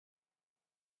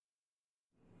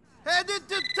headed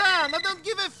to town. I don't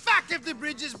give a fuck if the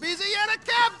bridge is busy. You're a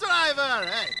cab driver.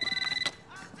 Hey.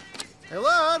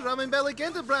 Hello, Rum and Bellic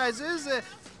Enterprises.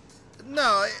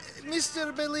 No,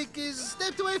 Mr. Bellic is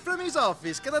stepped away from his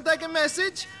office. Can I take a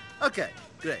message? Okay,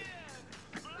 great.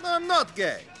 No, I'm not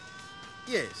gay.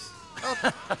 Yes,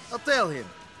 I'll tell him.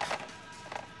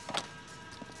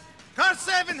 Car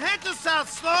 7, head to South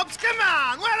Slopes. Come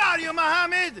on, where are you,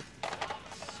 Mohammed?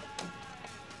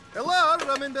 Hello,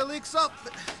 Rum and Bellic's up.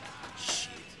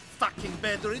 Shit, fucking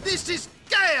battery. This is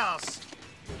chaos.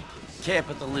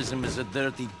 Capitalism is a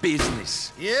dirty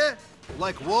business. Yeah?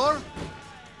 Like war?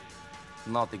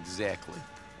 Not exactly.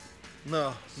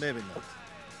 No, maybe not.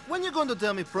 When you going to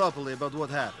tell me properly about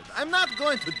what happened? I'm not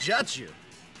going to judge you.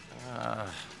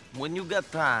 When you got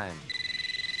time.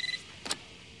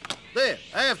 There,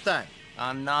 I have time.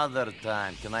 Another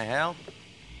time. Can I help?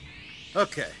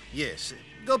 Okay, yes.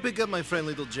 Go pick up my friend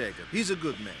Little Jacob. He's a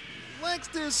good man. Likes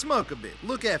to smoke a bit.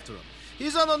 Look after him.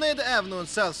 He's on Oneida Avenue in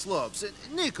South Slopes.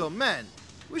 Nico, man,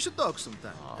 we should talk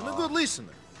sometime. I'm a good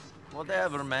listener.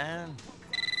 Whatever, man.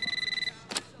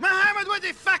 Mohammed, what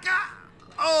the fuck?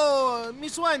 Oh,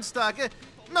 Miss Weinstock.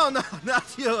 No,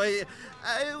 not you.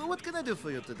 What can I do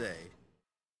for you today?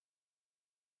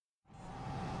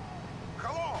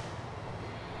 Come on!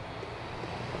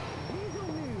 Diesel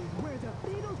News, where the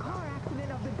fatal car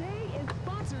accident of the day is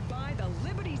sponsored by the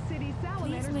Liberty City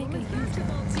Salamanders women's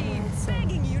basketball team,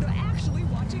 begging you to actually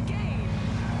watch a game.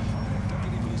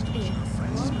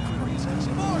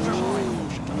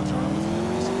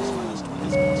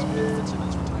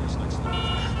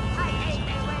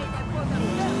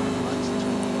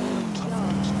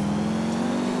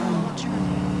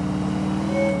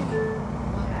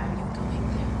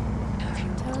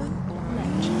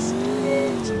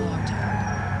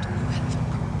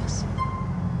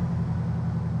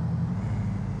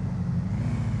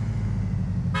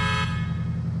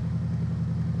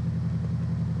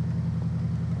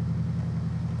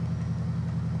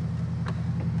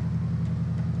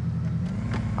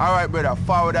 All right, brother.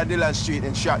 Forward at Dillon Street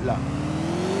in Shatla.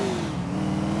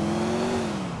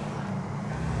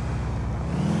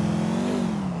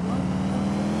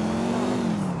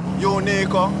 Yo,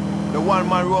 Nico, the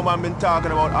one-man Roman been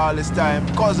talking about all this time.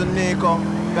 Cousin Nico,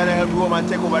 gonna help Roman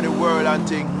take over the world and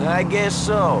thing. I guess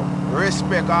so.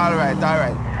 Respect, all right.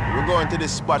 We're going to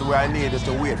this spot where I need us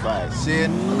to wait for us. See?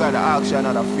 I gotta ask you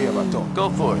another favor, too.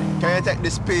 Go for it. Can you take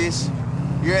this piece?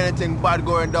 Hear anything bad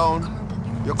going down?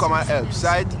 You come and help,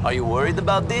 sight? Are you worried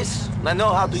about this? I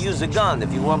know how to use a gun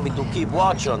if you want me to keep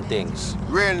watch on things.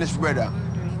 Realness, brother.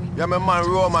 You're my man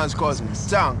Roman's cousin.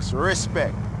 Thanks,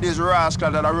 respect. These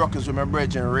rascals that are rockers with my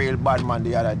brethren real bad man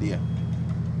the other day.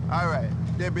 All right,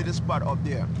 there be the spot up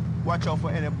there. Watch out for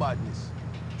any badness.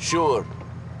 Sure.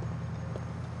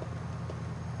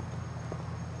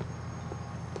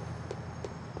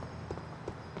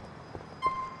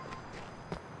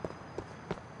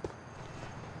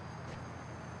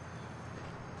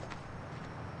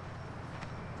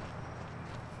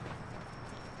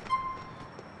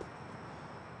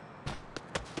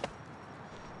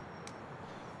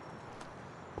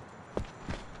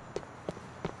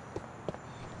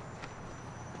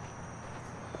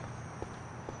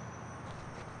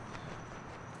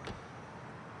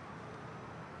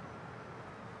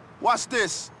 What's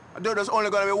this? I thought there's only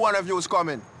gonna be one of you who's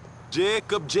coming.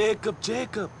 Jacob.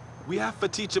 We have to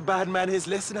teach a bad man his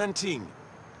lesson and thing.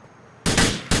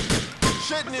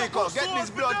 Shit, Nico, get these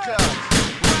blood clots.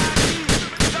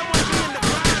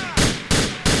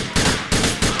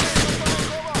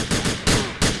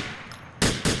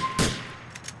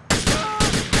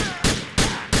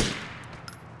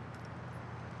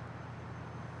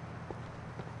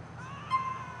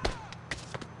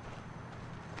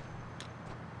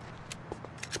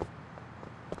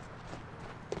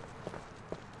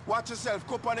 Watch yourself,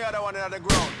 cup on the other one on the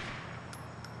ground.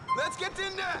 Let's get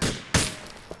in there!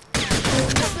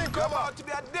 You're about to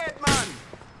be a dead man!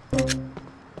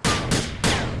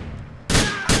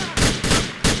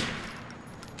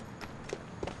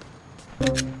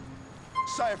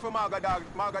 Sorry for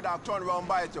Margadog turn around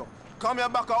by you. Come here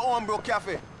back at Homebrew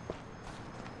Cafe.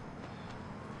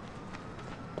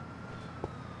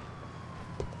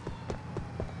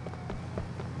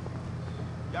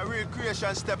 Your real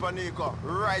creation, Stepan Nico.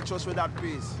 Righteous with that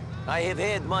piece. I have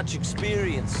had much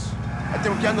experience. I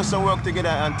think we can do some work together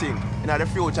and think. In the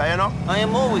future, you know? I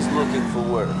am always looking for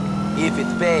work, if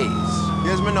it pays.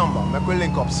 Here's my number. Make we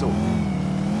link up soon.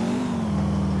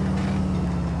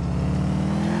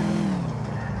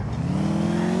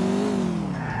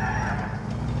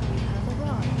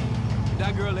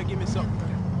 That girl, give me something.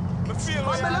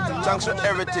 Thanks for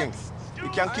everything. You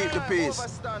can keep the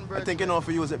peace. I think you know if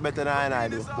you use it better than I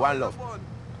do. One love.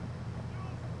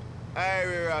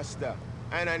 Hey, Rasta.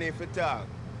 I don't need to talk.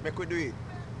 Make we do it.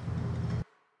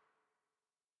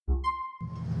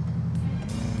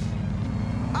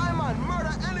 I man,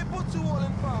 murder any put you all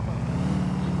in farmer.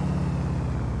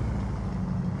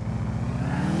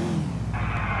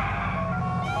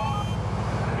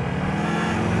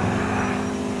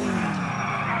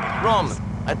 Roman,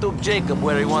 I took Jacob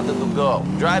where he wanted to go.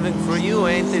 Driving for you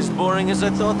ain't as boring as I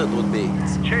thought it would be.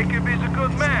 Jacob is a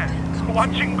good man.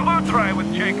 Watching glue dry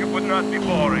with Jacob would not be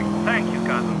boring. Thank you,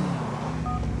 cousin.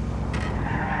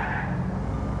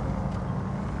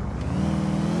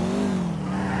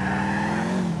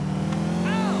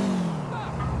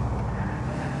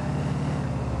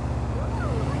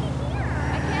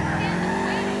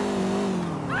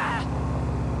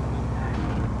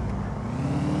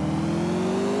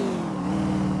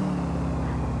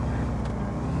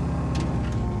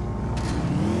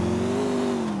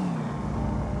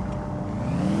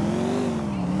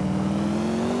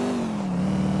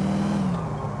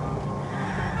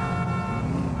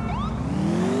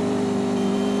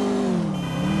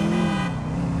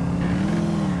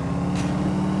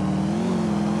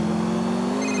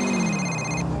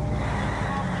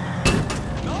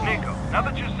 Now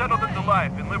that you're settled into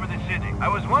life in Liberty City, I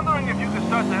was wondering if you could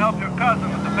start to help your cousin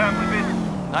with the family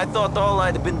business. I thought all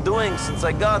I'd been doing since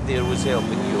I got here was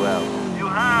helping you out. You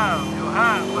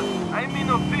have, but I mean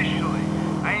officially.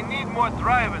 I need more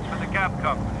drivers for the cab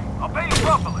company. I'll pay you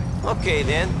properly. Okay,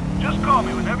 then. Just call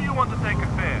me whenever you want to take a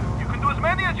fare. You can do as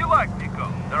many as you like, Nico.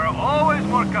 There are always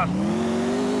more customers.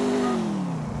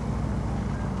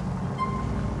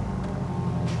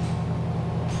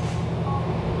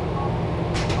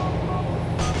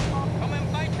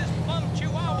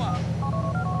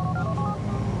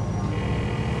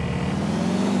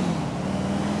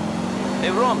 Hey,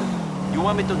 Roman, you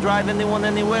want me to drive anyone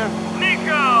anywhere?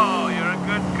 Nico! You're a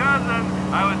good cousin.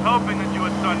 I was hoping that you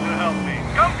would start to help me.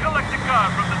 Come collect the car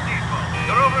from the depot.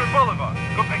 They're over at Boulevard.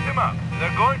 Go pick them up.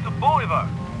 They're going to Boulevard.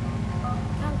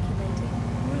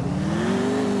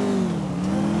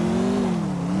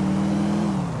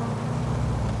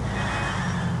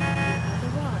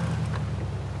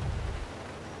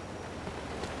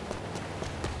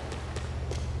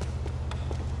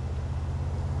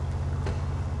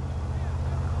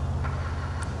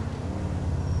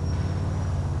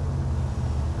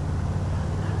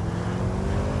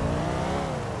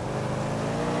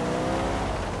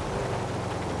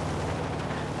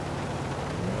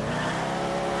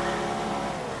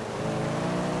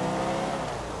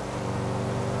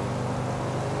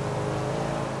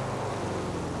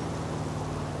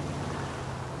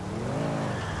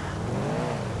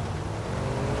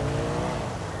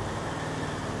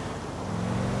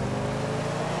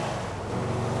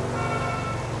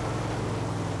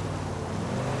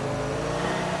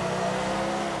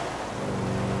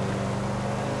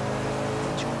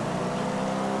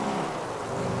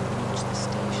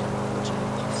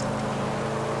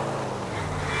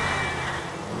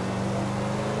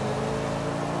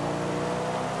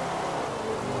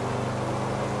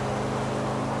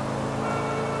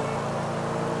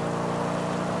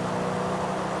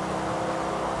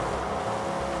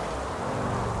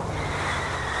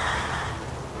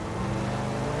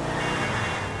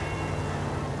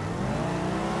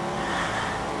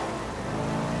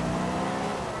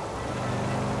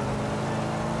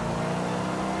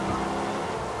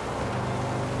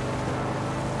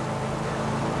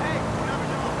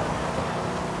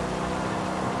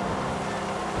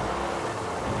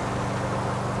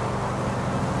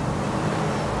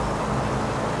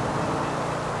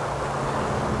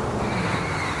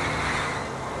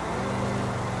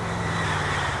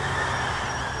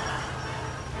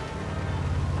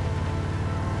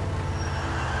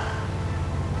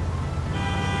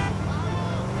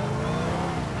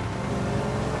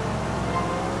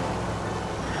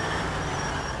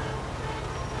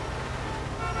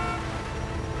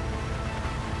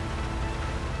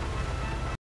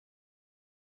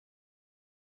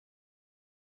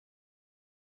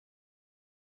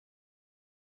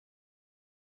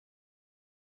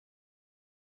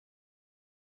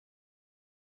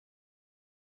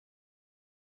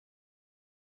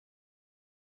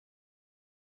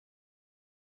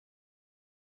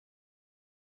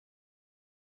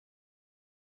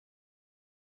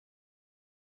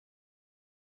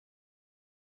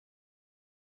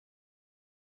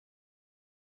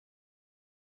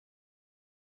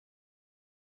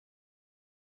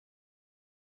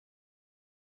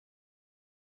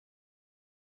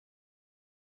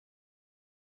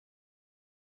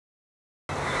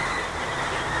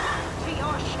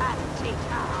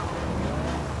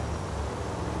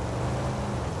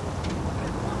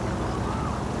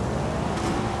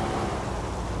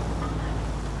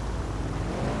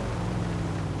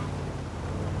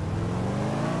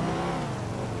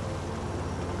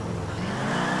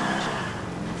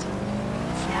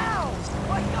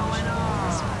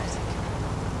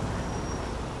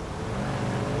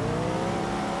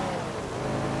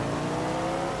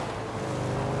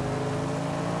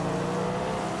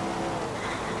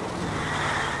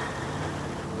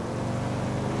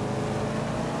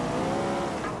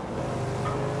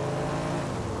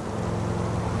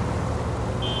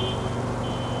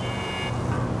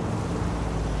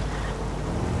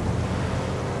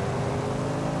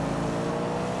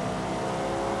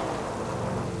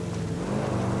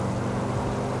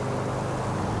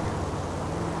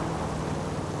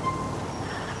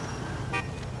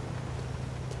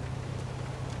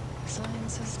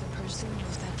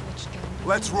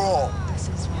 Let's roll. This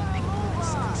is why people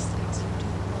listen to things you do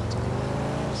not quite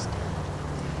understand.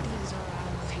 These are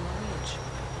out of your reach.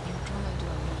 You try to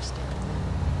understand them.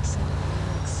 Some will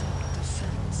accept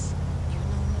defense. You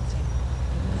know nothing.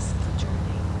 You miss the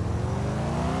journey.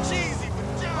 Cheesy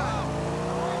vagina!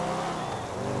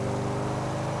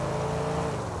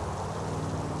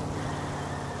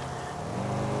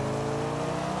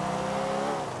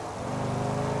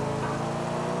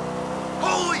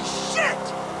 Holy shit!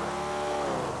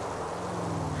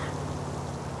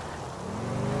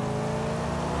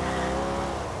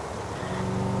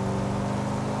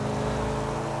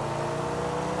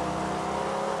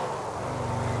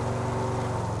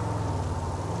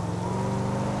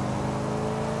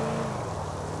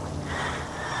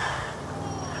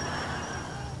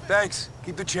 Thanks.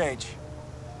 Keep the change.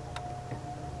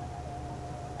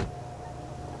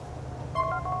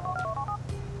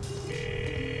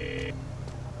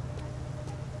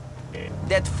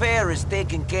 That fare is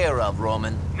taken care of,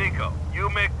 Roman. Nico, you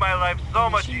make my life so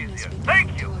much easier.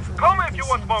 Thank you! Call me if you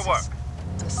want more work.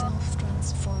 The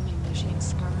self-transforming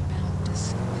machines are about to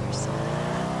sue their son.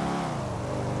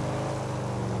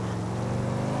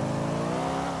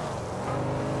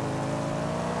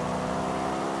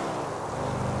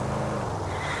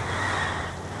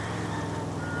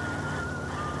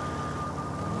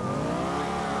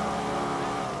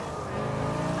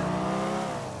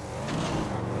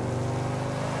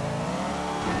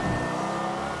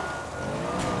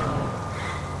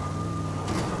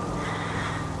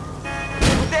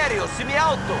 Dario,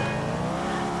 semi-auto!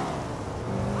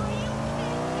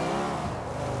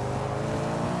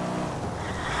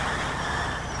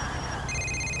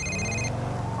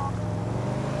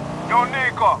 Yo,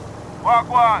 Nico, walk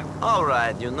one. All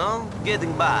right, you know,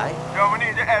 getting by. Yo, we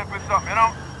need your help with something, you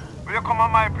know? Will you come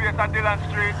on my place at Dillon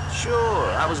Street?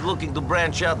 Sure, I was looking to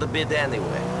branch out a bit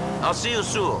anyway. I'll see you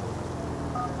soon.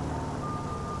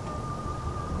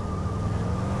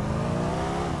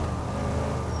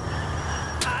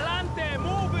 Adelante,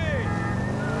 move it!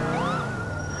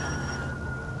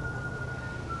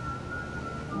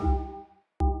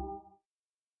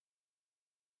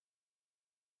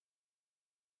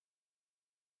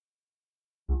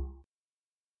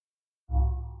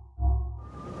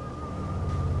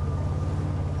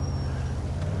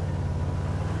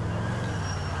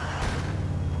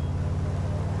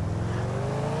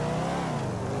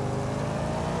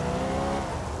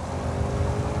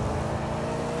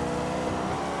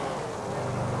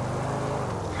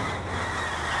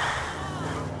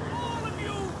 All of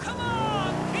you, come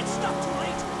on! It's not too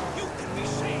late. You can be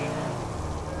saved.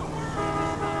 The world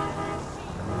is not your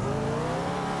seat.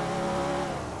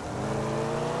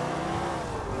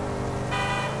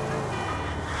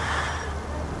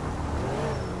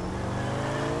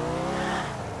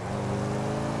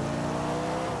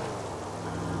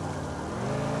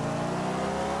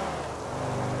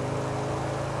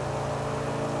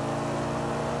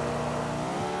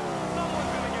 Someone's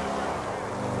gonna get hurt.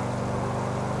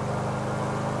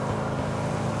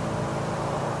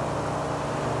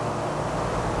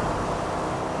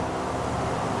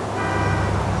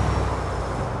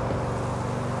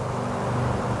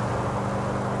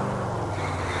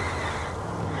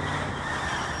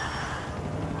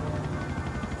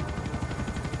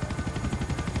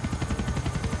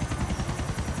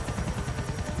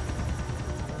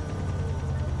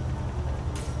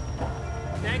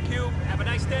 Thank you. Have a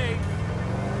nice day.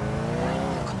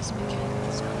 The cosmic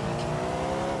hand is cracking.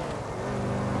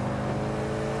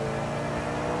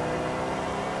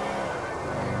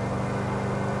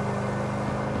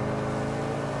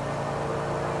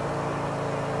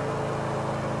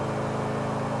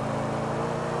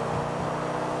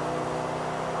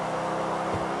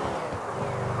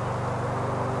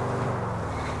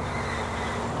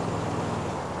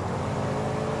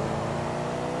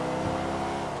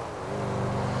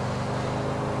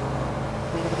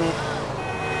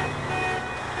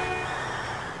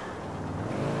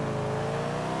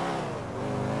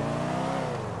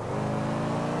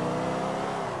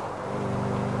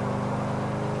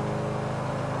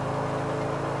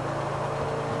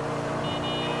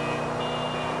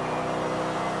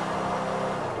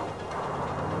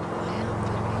 I am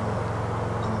very old,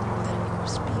 older than your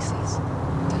species.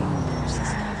 The universe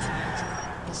is infinite,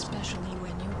 especially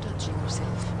when you touch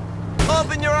yourself.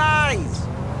 Open your eyes!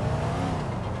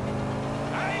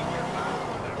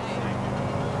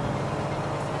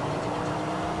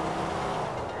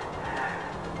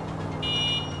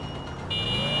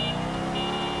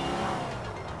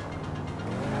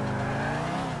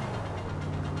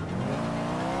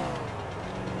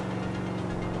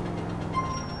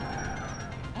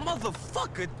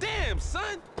 Motherfucker, damn,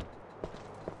 son!